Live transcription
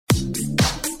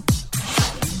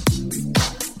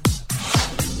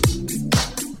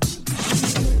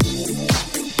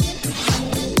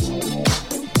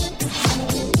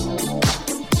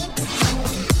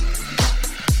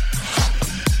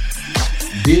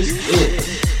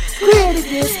Creative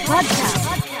News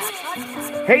Podcast.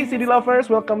 Hey CD lovers,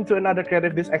 welcome to another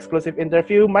Creative This exclusive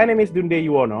interview. My name is Dunde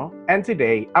Yuwono, and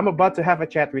today I'm about to have a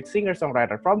chat with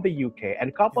singer-songwriter from the UK. And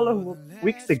a couple of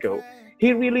weeks ago,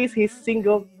 he released his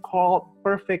single called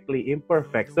Perfectly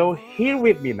Imperfect. So here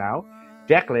with me now,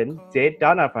 Declan J.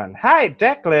 Donovan. Hi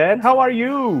Declan, how are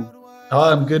you?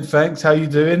 Hi, I'm good, thanks. How you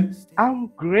doing?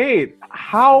 I'm great.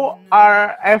 How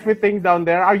are everything down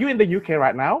there? Are you in the UK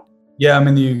right now? Yeah, I'm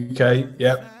in the UK.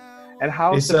 Yep. And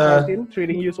how's It's, the quarantine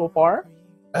treating you so far?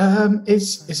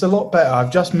 It's a lot better.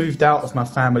 I've just moved out of my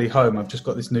family home. I've just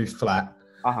got this new flat,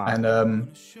 and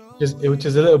which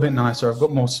is a little bit nicer. I've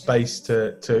got more space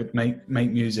to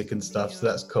make music and stuff, so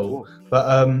that's cool.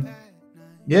 But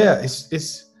yeah,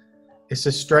 it's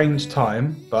a strange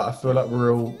time, but I feel like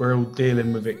we're all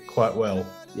dealing with it quite well.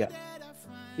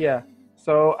 Yeah.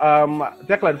 So,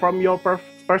 Declan, from your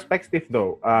perspective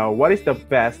though, what is the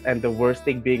best and the worst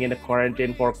thing being in the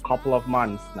quarantine for a couple of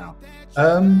months now?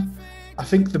 I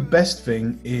think the best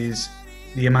thing is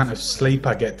the amount of sleep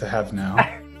I get to have now.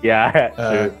 Yeah,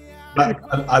 true.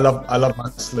 I love my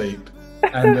sleep,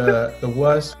 and the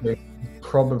worst thing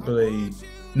probably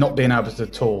not being able to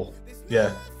tour.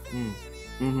 Yeah.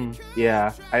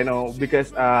 Yeah, I know,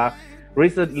 because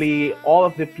recently all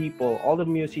the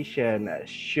musicians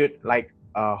should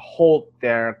hold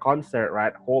their concert,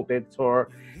 right? Hold their tour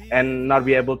and not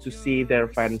be able to see their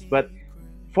fans. But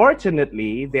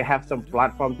fortunately, they have some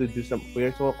platform to do some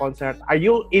virtual concert. Are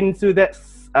you into that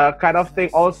kind of thing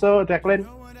also, Declan?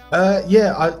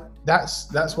 Yeah,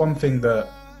 that's one thing that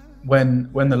when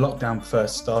the lockdown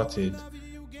first started,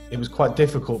 it was quite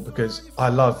difficult because I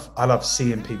love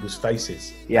seeing people's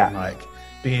faces. Yeah. And, like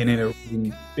being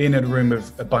in a room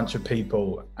of a bunch of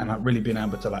people and like really being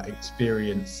able to like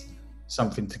experience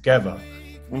something together.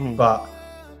 But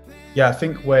yeah, I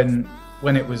think when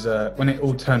it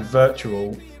all turned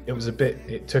virtual,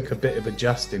 it took a bit of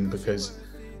adjusting because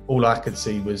all I could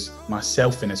see was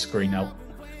myself in a screen now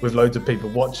with loads of people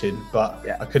watching, but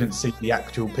I couldn't see the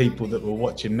actual people that were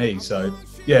watching me. So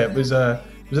yeah, it was a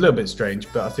little bit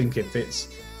strange, but I think if it's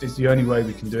the only way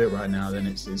we can do it right now, then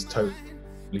it's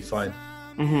totally fine.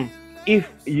 If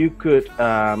you could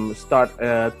start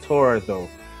a tour though,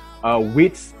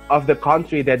 which of the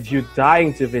country that you're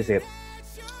dying to visit?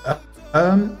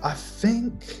 I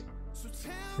think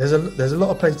there's a lot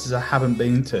of places I haven't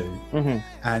been to,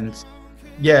 and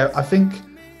yeah, I think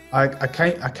I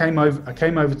came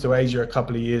over to Asia a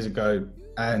couple of years ago,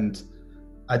 and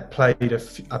I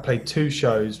played two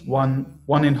shows, one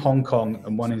in Hong Kong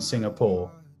and one in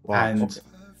Singapore. Wow. And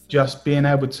just being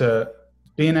able to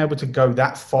go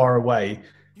that far away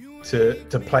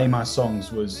to play my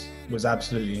songs was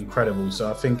absolutely incredible. So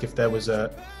I think if there was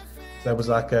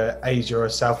like a Asia or a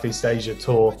Southeast Asia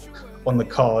tour on the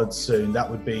cards soon, that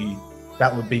would be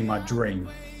my dream.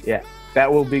 Yeah,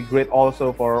 that will be great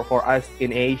also for us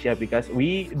in Asia, because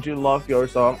we do love your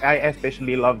song. I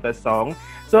especially love the song.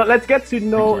 So let's get to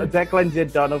know Declan J.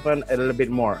 Donovan a little bit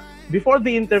more. Before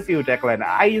the interview, Declan,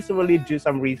 I usually do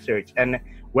some research, and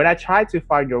when I tried to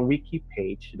find your wiki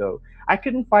page though, I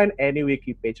couldn't find any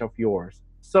wiki page of yours.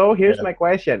 So here's my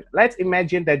question. Let's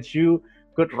imagine that you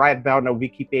could write down a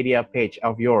Wikipedia page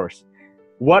of yours.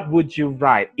 What would you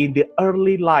write in the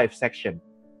early life section?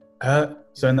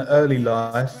 So in the early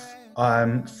life,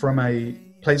 I'm from a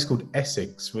place called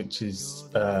Essex, which is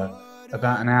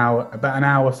about an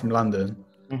hour from London,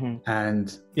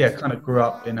 and yeah, kind of grew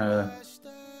up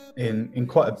in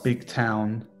quite a big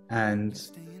town,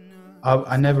 and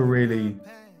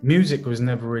music was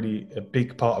never really a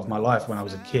big part of my life when I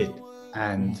was a kid,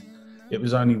 and it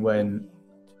was only when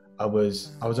I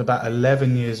was about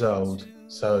 11 years old,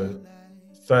 so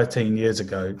 13 years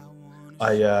ago,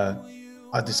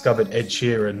 I discovered Ed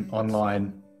Sheeran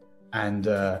online and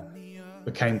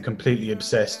became completely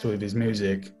obsessed with his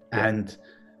music. And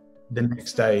the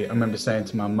next day, I remember saying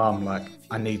to my mum, like,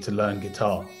 I need to learn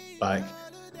guitar. Like,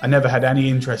 I never had any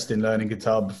interest in learning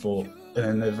guitar before. And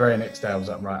then the very next day, I was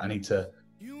like, right, I need to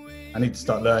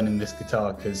start learning this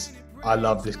guitar because I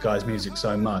love this guy's music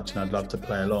so much and I'd love to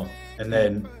play along. And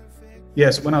then,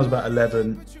 yes, when I was about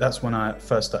 11, that's when I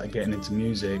first started getting into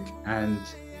music, and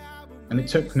it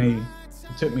took me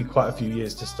quite a few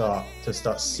years to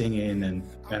start singing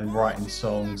and writing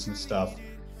songs and stuff.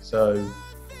 So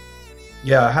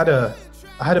yeah, I had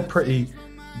a pretty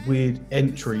weird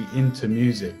entry into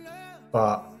music,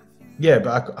 but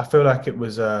I feel like it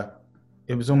was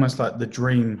almost like the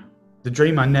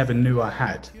dream I never knew I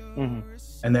had.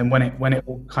 And then when it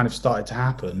all kind of started to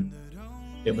happen,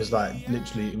 it was like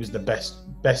literally it was the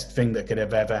best thing that could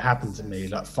have ever happened to me.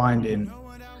 Like finding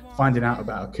out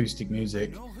about acoustic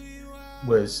music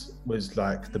was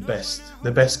like the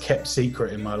best kept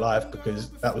secret in my life, because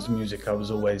that was music I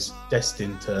was always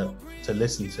destined to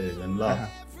listen to and love.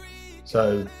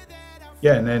 So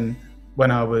yeah, and then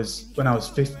when I was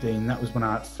 15, that was when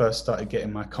I first started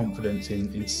getting my confidence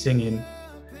in singing.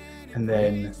 And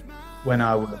then when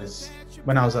I was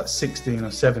like 16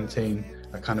 or 17,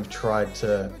 I kind of tried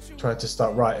to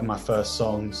start writing my first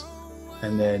songs.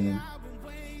 And then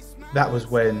that was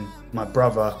when my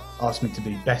brother asked me to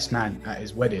be best man at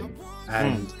his wedding.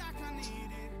 And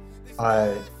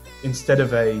I, instead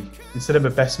of a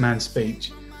best man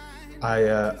speech,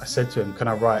 I said to him, can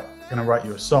I write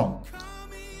you a song?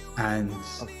 And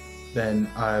then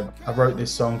I wrote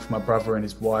this song for my brother and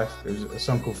his wife. It was a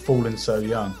song called Fallen So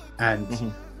Young,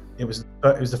 and it was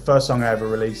the first song I ever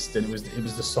released, and it was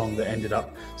the song that ended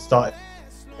up starting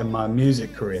my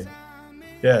music career.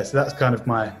 Yeah, so that's kind of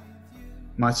my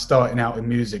starting out in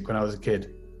music when I was a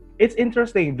kid. It's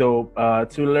interesting though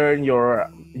to learn your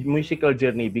musical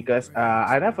journey, because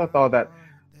I never thought that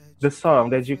the song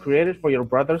that you created for your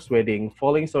brother's wedding,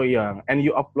 Falling So Young, and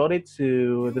you uploaded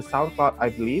to the SoundCloud, I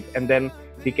believe, and then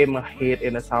became a hit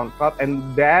in the SoundCloud,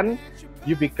 and then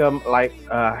you become like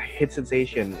a hit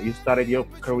sensation. You started your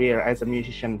career as a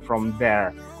musician from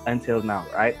there until now,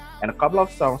 right? And a couple of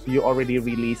songs you already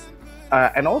released,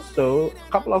 and also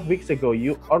a couple of weeks ago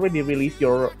you already released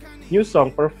your new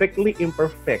song, Perfectly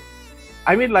Imperfect.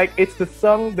 I mean, like, it's the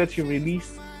song that you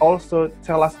released also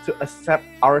tell us to accept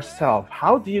ourselves.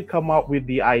 How do you come up with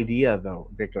the idea though,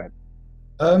 Declan?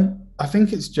 I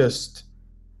think it's just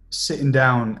sitting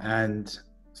down and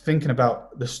thinking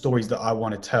about the stories that I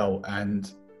want to tell,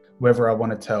 and whether I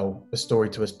want to tell a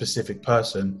story to a specific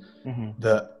person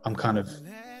that I'm kind of,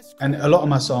 and a lot of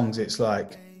my songs, it's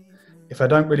like, if I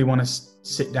don't really want to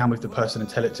sit down with the person and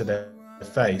tell it to their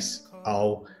face,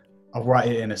 I'll write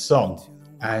it in a song.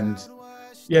 And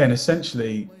yeah, and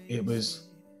essentially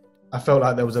I felt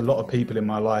like there was a lot of people in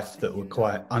my life that were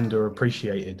quite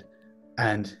underappreciated.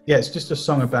 And yeah, it's just a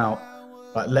song about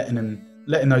like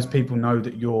letting those people know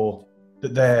that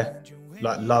they're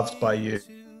like loved by you,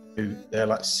 they're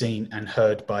like seen and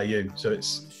heard by you. So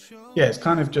it's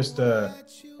kind of just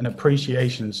an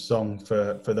appreciation song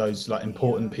for those like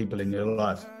important people in your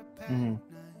life.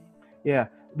 Yeah,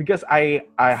 because I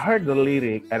heard the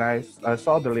lyric, and I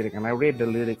saw the lyric, and I read the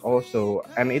lyric also,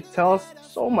 and it tells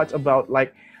so much about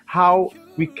like how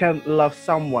we can love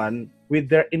someone with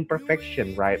their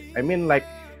imperfection, right? I mean, like,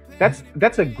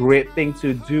 that's a great thing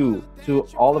to do to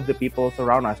all of the people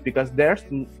around us, because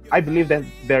I believe that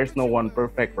there's no one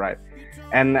perfect, right?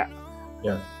 And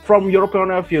from your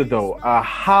point of view though,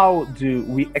 how do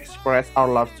we express our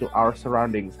love to our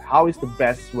surroundings? How is the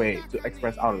best way to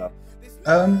express our love?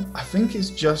 I think it's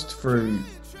just through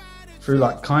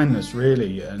like kindness,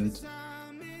 really, and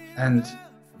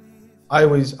I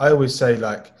always say,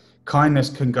 like, kindness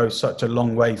can go such a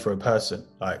long way for a person.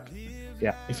 Like,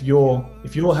 if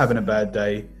you're having a bad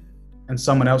day and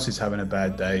someone else is having a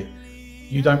bad day,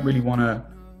 you don't really want to.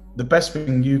 The best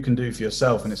thing you can do for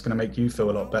yourself, and it's going to make you feel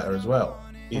a lot better as well,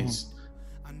 is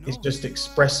just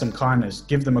express some kindness,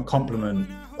 give them a compliment,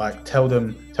 like tell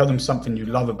them something you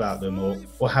love about them,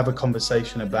 or have a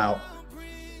conversation about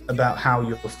how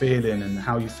you're feeling and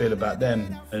how you feel about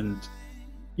them. And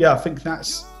yeah, I think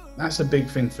that's a big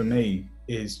thing for me,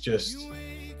 is just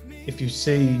if you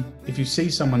see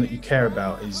someone that you care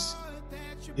about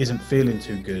isn't feeling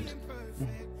too good,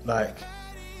 like,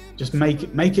 just make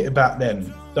it about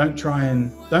them. Don't try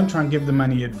and give them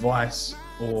any advice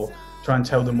or try and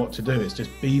tell them what to do. It's just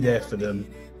be there for them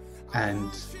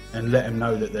and let them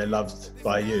know that they're loved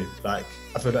by you. Like,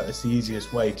 I feel like that's the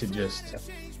easiest way to just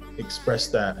express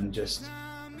that, and just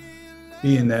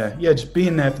being there. Yeah, just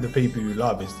being there for the people you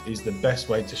love is the best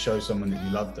way to show someone that you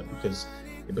love them, because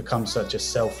it becomes such a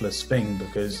selfless thing,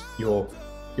 because you're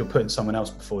putting someone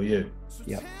else before you.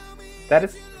 Yeah, that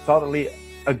is totally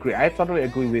agree. I totally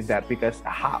agree with that, because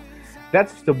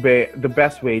that's the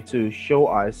best way to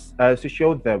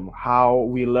show them how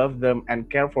we love them and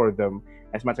care for them,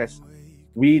 as much as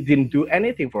we didn't do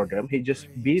anything for them. He just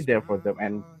be there for them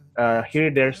and hear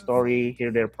their story,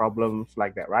 hear their problems,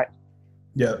 like that, right?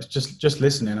 Yeah, it's just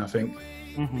listening, I think.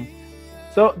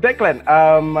 So Declan,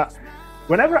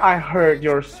 whenever I heard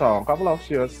your song, couple of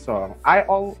your song, I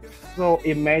also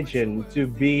imagine to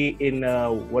be in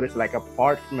a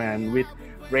apartment with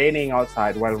raining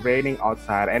outside,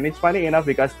 and it's funny enough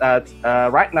because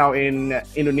right now in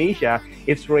Indonesia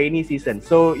it's rainy season,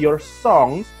 so your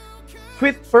songs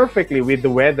fit perfectly with the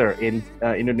weather in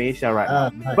Indonesia right now.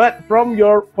 Nice. But from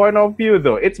your point of view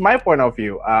though, it's my point of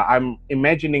view, I'm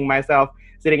imagining myself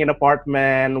sitting in an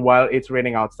apartment while it's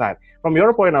raining outside. From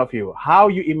your point of view, how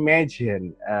you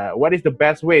imagine what is the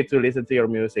best way to listen to your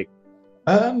music?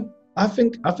 I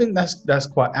think that's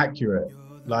quite accurate.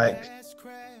 Like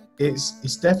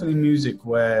it's definitely music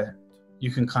where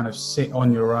you can kind of sit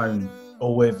on your own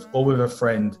or with a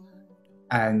friend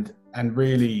and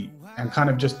really and kind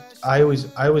of just I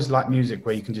always like music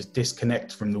where you can just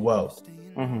disconnect from the world.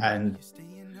 Hmm. And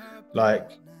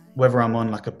like whether I'm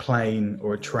on like a plane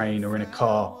or a train or in a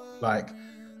car, like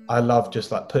I love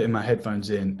just like putting my headphones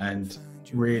in and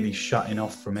really shutting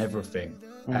off from everything.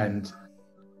 And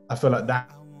I feel like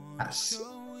that's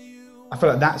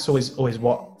always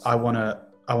what I want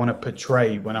to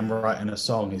portray when I'm writing a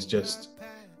song, is just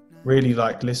really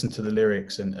like listen to the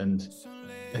lyrics and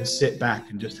sit back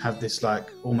and just have this like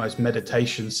almost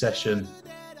meditation session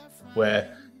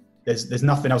where there's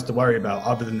nothing else to worry about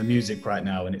other than the music right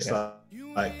now, and it's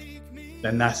like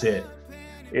then that's it.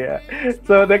 Yeah.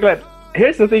 So Declan,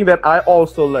 here's the thing that I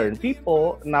also learned.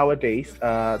 People nowadays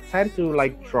tend to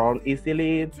like drawn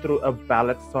easily through a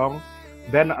ballad song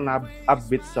than an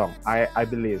upbeat song. I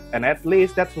believe, and at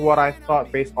least that's what I thought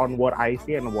based on what I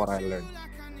see and what I learned.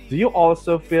 Do you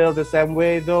also feel the same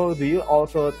way though? Do you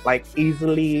also like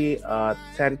easily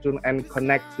tend to and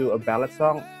connect to a ballad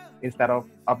song instead of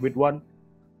upbeat one?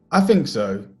 I think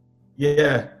so.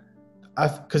 Yeah,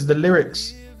 because the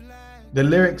lyrics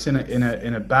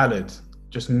in a ballad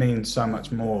just mean so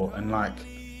much more, and like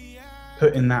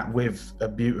putting that with a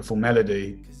beautiful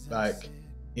melody, like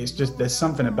it's just there's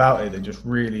something about it that just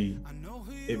really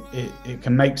it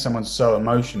can make someone so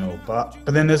emotional. But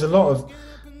then there's a lot of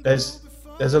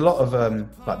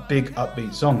like big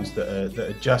upbeat songs that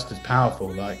are just as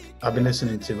powerful. Like I've been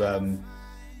listening to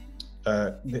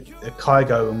the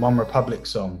Kygo and One Republic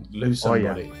song, Lose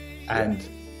Somebody, and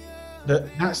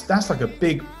that's like a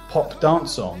big pop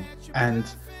dance song,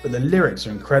 but the lyrics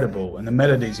are incredible and the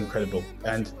melody's incredible,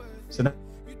 and so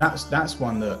that's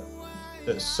one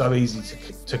that's so easy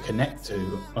to connect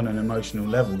to on an emotional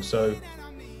level. So,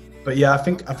 but yeah, I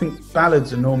think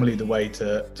ballads are normally the way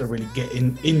to really get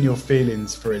in your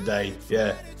feelings for a day.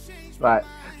 Yeah. Right.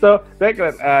 So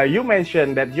Declan, you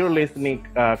mentioned that you're listening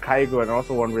Kygo and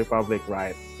also One Republic,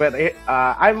 right? But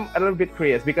I'm a little bit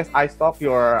curious because I stalked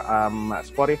your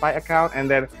Spotify account and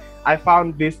then I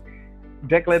found this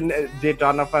Declan J.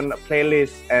 Donovan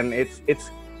playlist, and it's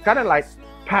kind of like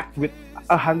packed with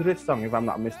 100 songs, if I'm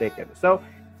not mistaken. So,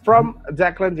 from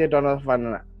Declan J.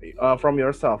 Donovan, from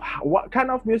yourself, what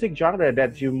kind of music genre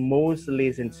that you most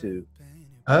listen to?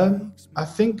 I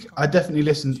think I definitely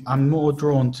listen. I'm more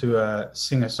drawn to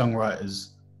singer-songwriters,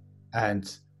 and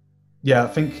yeah, I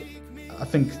think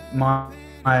my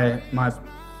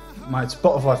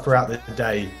Spotify throughout the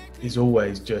day is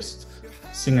always just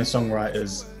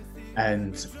singer-songwriters,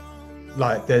 and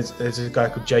like there's a guy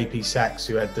called JP Sachs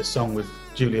who had the song with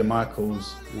Julia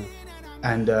Michaels,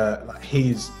 and like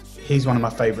he's one of my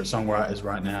favorite songwriters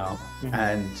right now.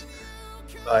 And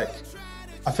like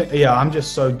I think I'm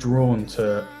just so drawn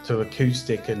to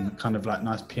acoustic and kind of like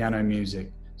nice piano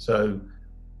music. So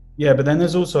yeah, but then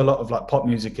there's also a lot of like pop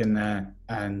music in there,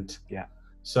 and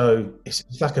so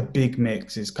it's like a big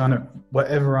mix. It's kind of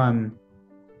whatever I'm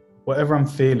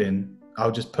feeling,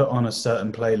 I'll just put on a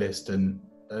certain playlist, and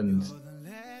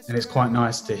it's quite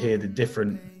nice to hear the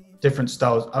different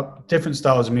styles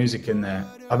of music in there.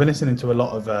 I've been listening to a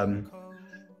lot of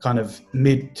kind of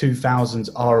mid 2000s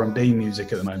R&B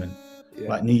music at the moment,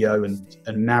 like Neo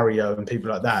and Mario and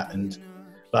people like that, and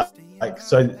like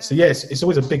so yes, it's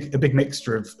always a big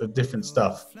mixture of different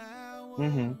stuff.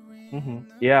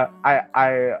 Yeah,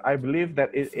 I believe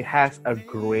that it has a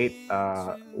great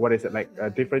what is it, like a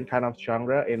different kind of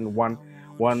genre in one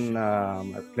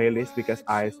playlist, because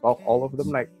I stalk all of them.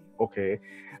 Like, okay,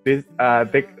 this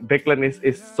Declan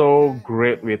is so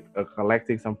great with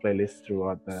collecting some playlists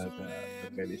throughout the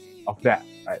playlist of that,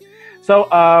 right? So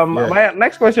my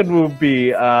next question would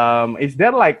be, is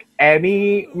there like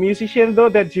any musician though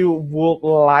that you would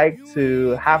like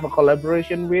to have a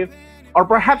collaboration with, or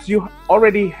perhaps you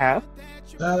already have?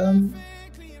 I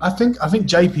think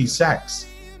JP Sachs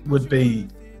would be.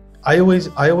 I always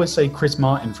say Chris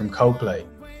Martin from Coldplay,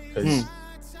 because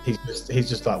he's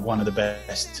just like one of the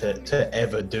best to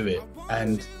ever do it.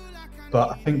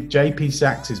 But I think JP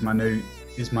Sachs is my new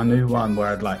one, where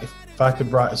I'd like, if I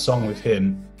could write a song with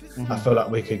him, I feel like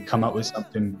we could come up with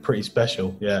something pretty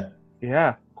special. Yeah,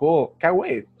 cool. Can't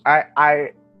wait.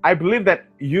 I believe that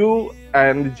you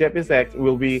and JP Sachs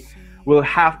will will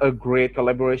have a great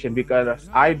collaboration, because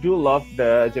I do love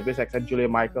the Japanese accent Julia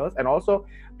Michaels, and also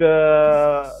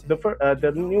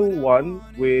the new one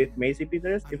with Macy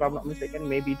Peters, if I'm not mistaken,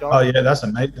 maybe Dawn. Oh yeah, that's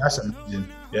amazing. That's amazing.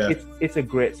 Yeah, it's a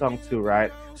great song too,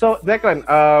 right? So Declan,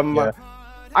 yeah.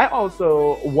 I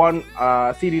also want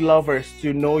CD lovers to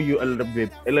know you a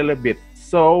little bit.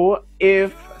 So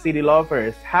if CD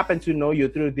lovers happen to know you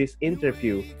through this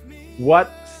interview, what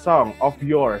song of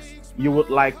yours you would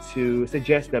like to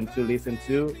suggest them to listen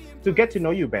to get to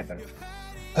know you better?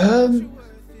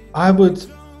 I would,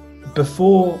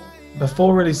 before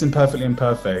releasing Perfectly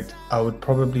Imperfect, I would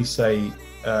probably say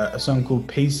a song called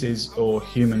Pieces or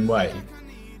Human Way.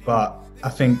 But I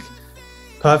think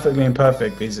Perfectly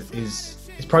Imperfect is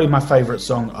probably my favorite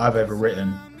song I've ever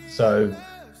written. So,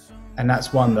 and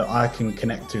that's one that I can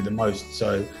connect to the most.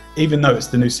 So even though it's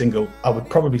the new single, I would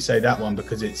probably say that one,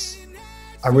 because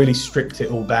I really stripped it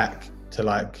all back to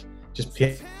like just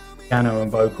piano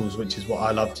and vocals, which is what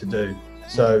I love to do.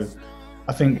 So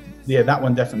I think, yeah, that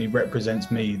one definitely represents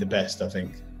me the best, I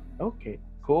think. Okay,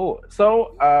 cool.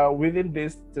 So within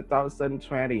this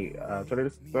 2020,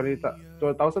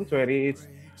 it's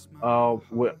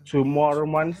 2 more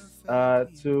months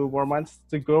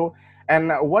to go.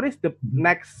 And what is the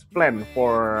next plan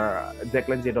for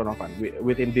Declan J. Donovan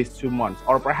within these 2 months,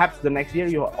 or perhaps the next year?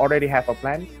 You already have a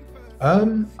plan?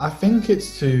 I think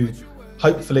it's to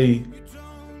hopefully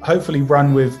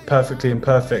run with Perfectly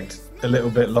Imperfect a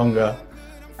little bit longer,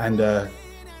 and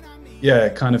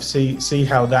kind of see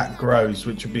how that grows,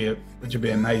 which would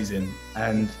be amazing.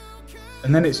 And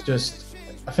then it's just,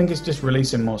 I think it's just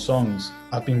releasing more songs.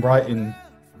 I've been writing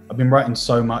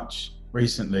so much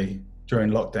recently during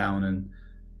lockdown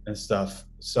and stuff.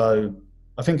 So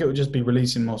I think it would just be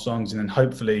releasing more songs, and then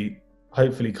hopefully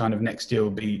kind of next year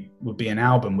would be an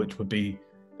album, which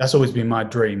that's always been my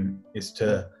dream, is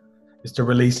to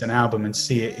release an album and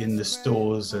see it in the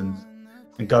stores and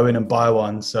go in and buy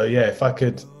one. So yeah, if I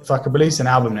could release an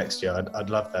album next year, I'd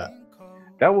love that.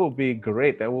 That will be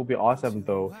great. That will be awesome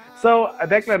though. So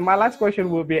Declan, my last question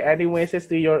will be, any message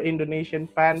to your Indonesian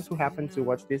fans who happen to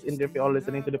watch this interview or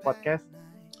listening to the podcast?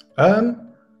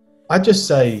 I just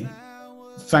say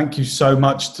thank you so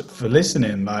much for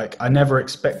listening. Like, I never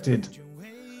expected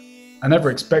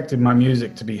my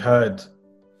music to be heard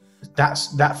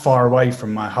that far away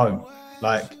from my home.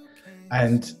 Like,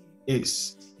 and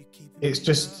it's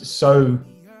just so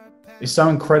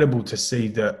incredible to see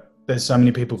that there's so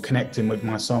many people connecting with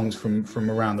my songs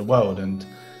from around the world. And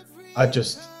I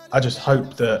just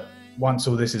hope that once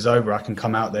all this is over, I can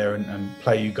come out there and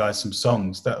play you guys some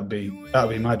songs. That would be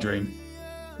my dream.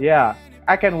 Yeah,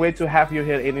 I can't wait to have you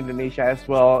here in Indonesia as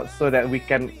well, so that we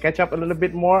can catch up a little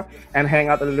bit more and hang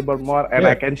out a little bit more, and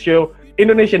I can show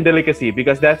Indonesian delicacy,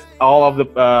 because that's all of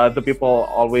the people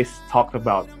always talked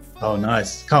about. Oh,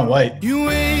 nice! Can't wait. You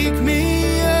wake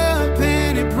me up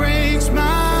and it breaks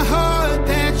my heart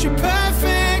that you're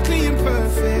perfectly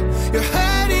imperfect. You're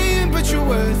hurting, but you're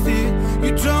worth it.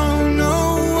 You don't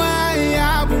know why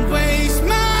I would waste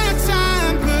my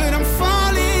time, but I'm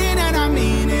falling and I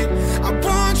mean it. I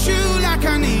want you like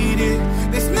I need it.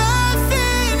 There's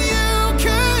nothing you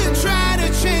could try to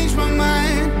change my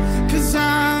mind, 'cause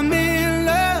I'm in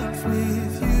love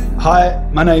with you. Hi,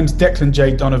 my name's Declan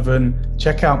J. Donovan.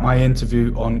 Check out my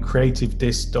interview on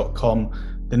creativedisc.com,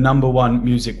 the #1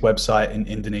 music website in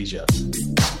Indonesia.